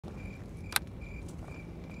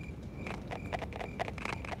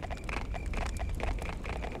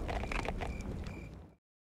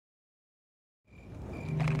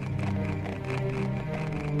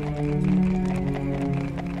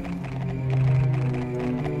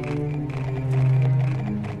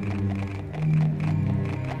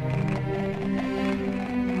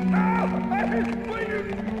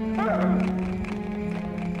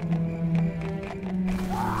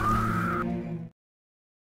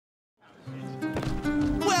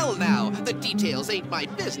The details ain't my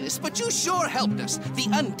business, but you sure helped us. The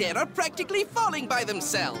undead are practically falling by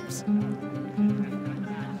themselves.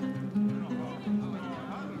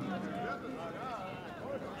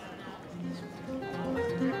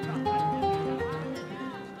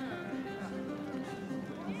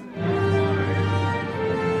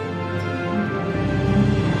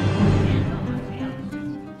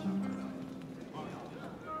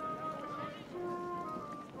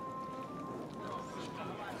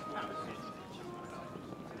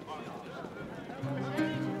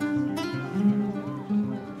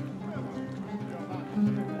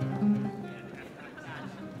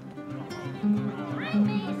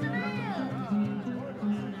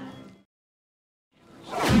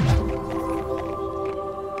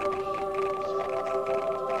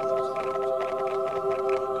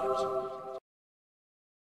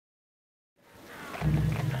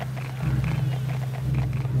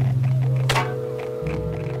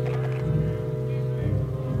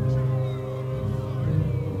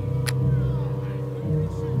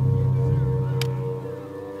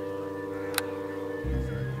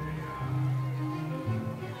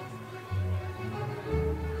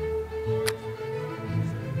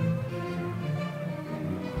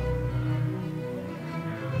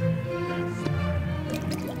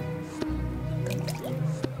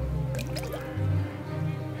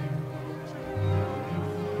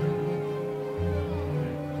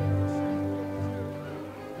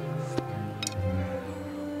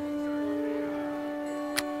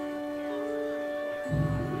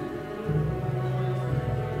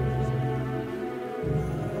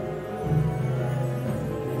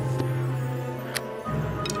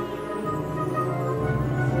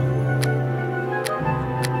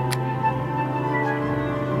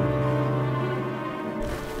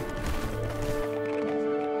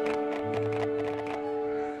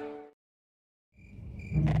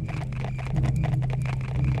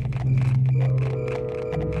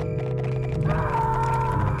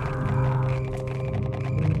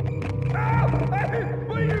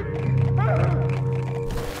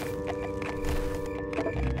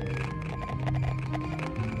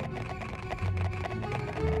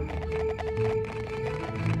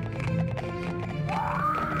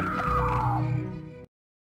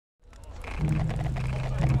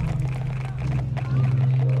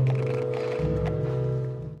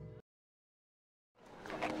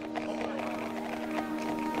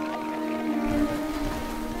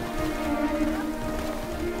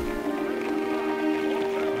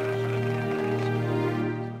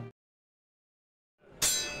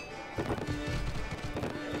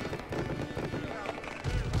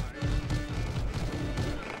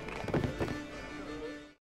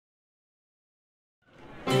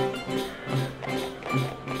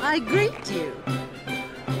 I greet you.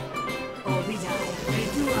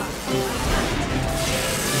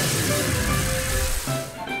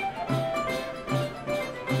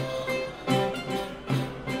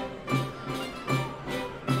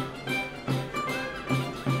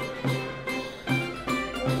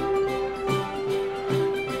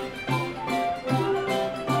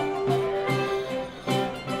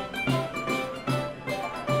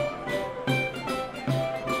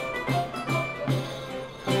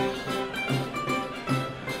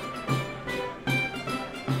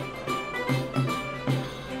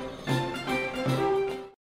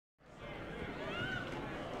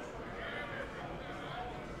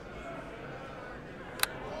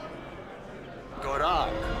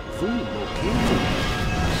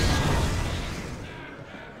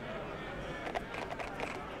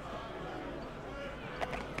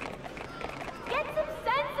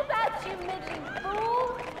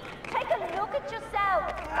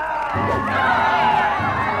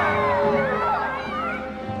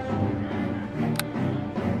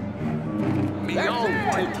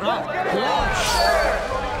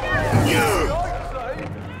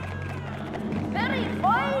 Very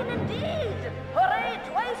fine indeed. Hooray,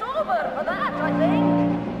 twice over for that, I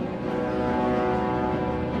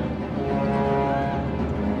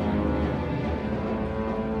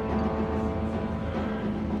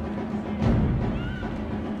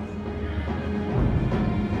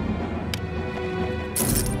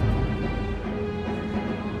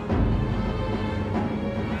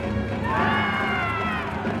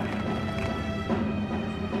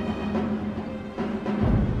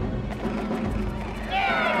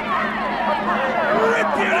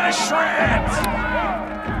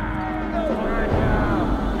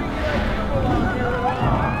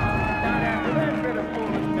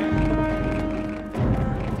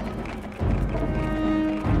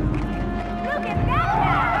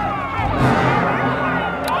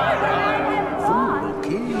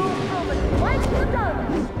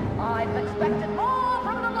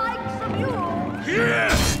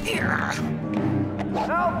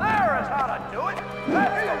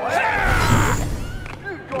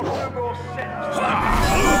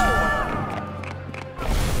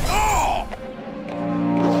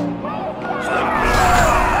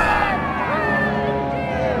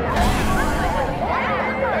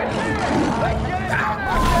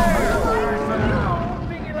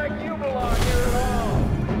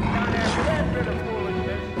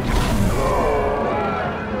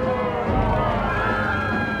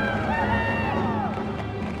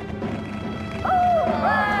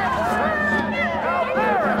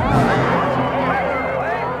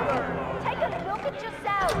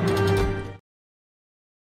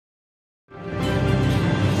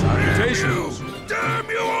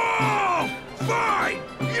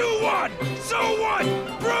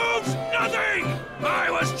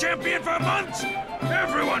champion for months!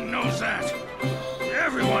 Everyone knows that!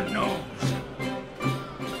 Everyone knows!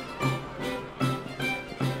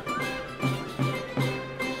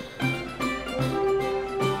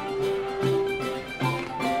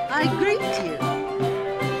 I greet you.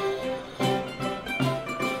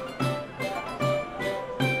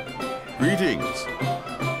 Greetings.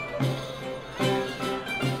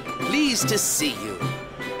 Pleased to see you.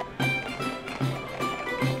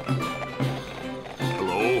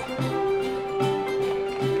 Hello?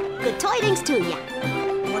 Good tidings to ya.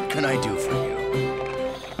 What can I do for you?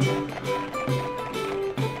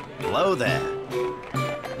 Hello there.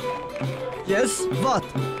 Yes, what?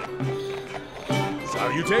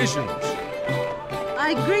 Salutations!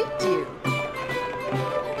 I greet you.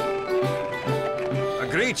 I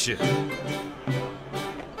greet you.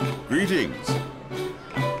 Greetings.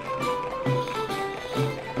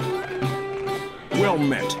 Well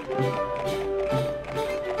met.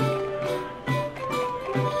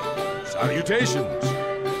 Salutations!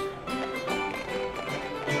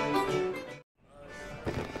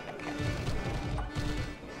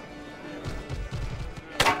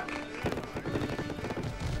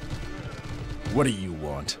 What do you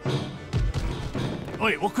want?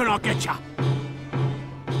 Oi, what can I get ya?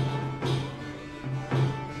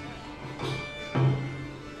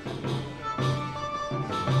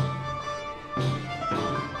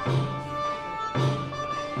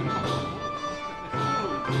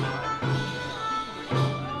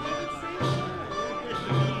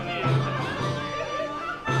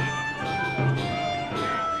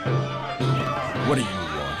 What do you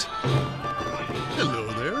want? Hello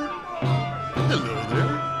there. Hello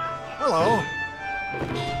there. Hello.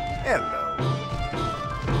 Hello.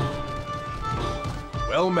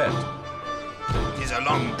 Well met. Tis a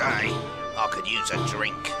long day. I could use a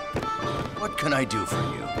drink. What can I do for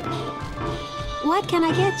you? What can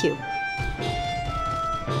I get you?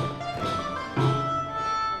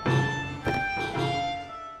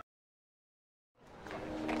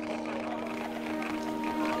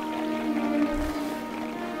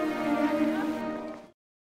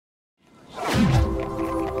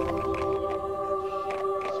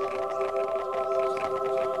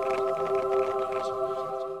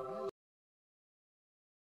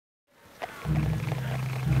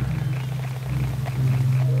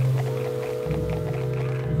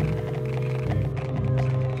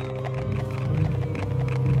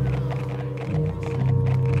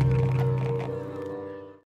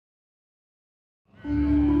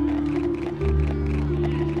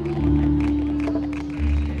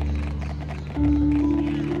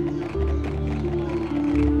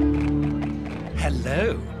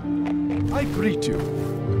 Hello. I greet you.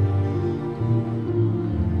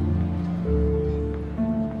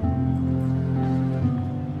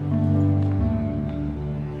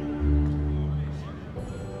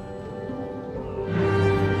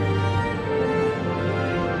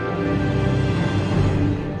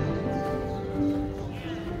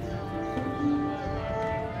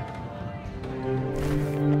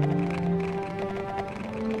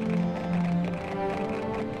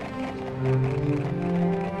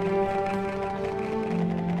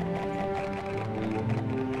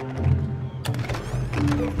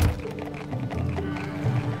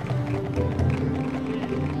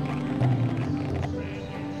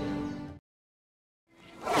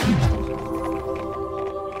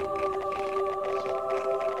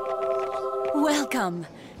 Welcome.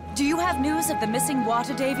 Do you have news of the missing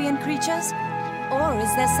water Davian creatures? Or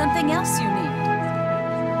is there something else you need?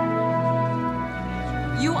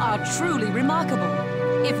 You are truly remarkable.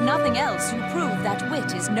 If nothing else, you prove that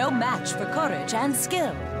wit is no match for courage and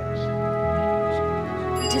skill.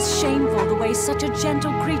 It is shameful the way such a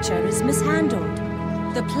gentle creature is mishandled.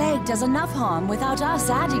 The plague does enough harm without us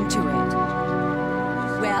adding to it.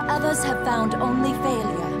 Where others have found only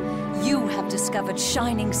failure, you have discovered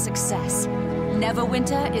shining success.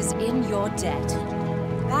 Neverwinter is in your debt.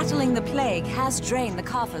 Battling the plague has drained the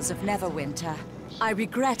coffers of Neverwinter. I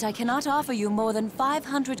regret I cannot offer you more than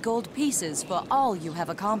 500 gold pieces for all you have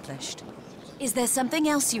accomplished. Is there something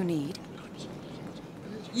else you need?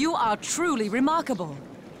 You are truly remarkable.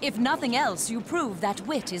 If nothing else, you prove that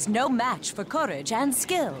wit is no match for courage and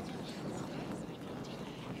skill.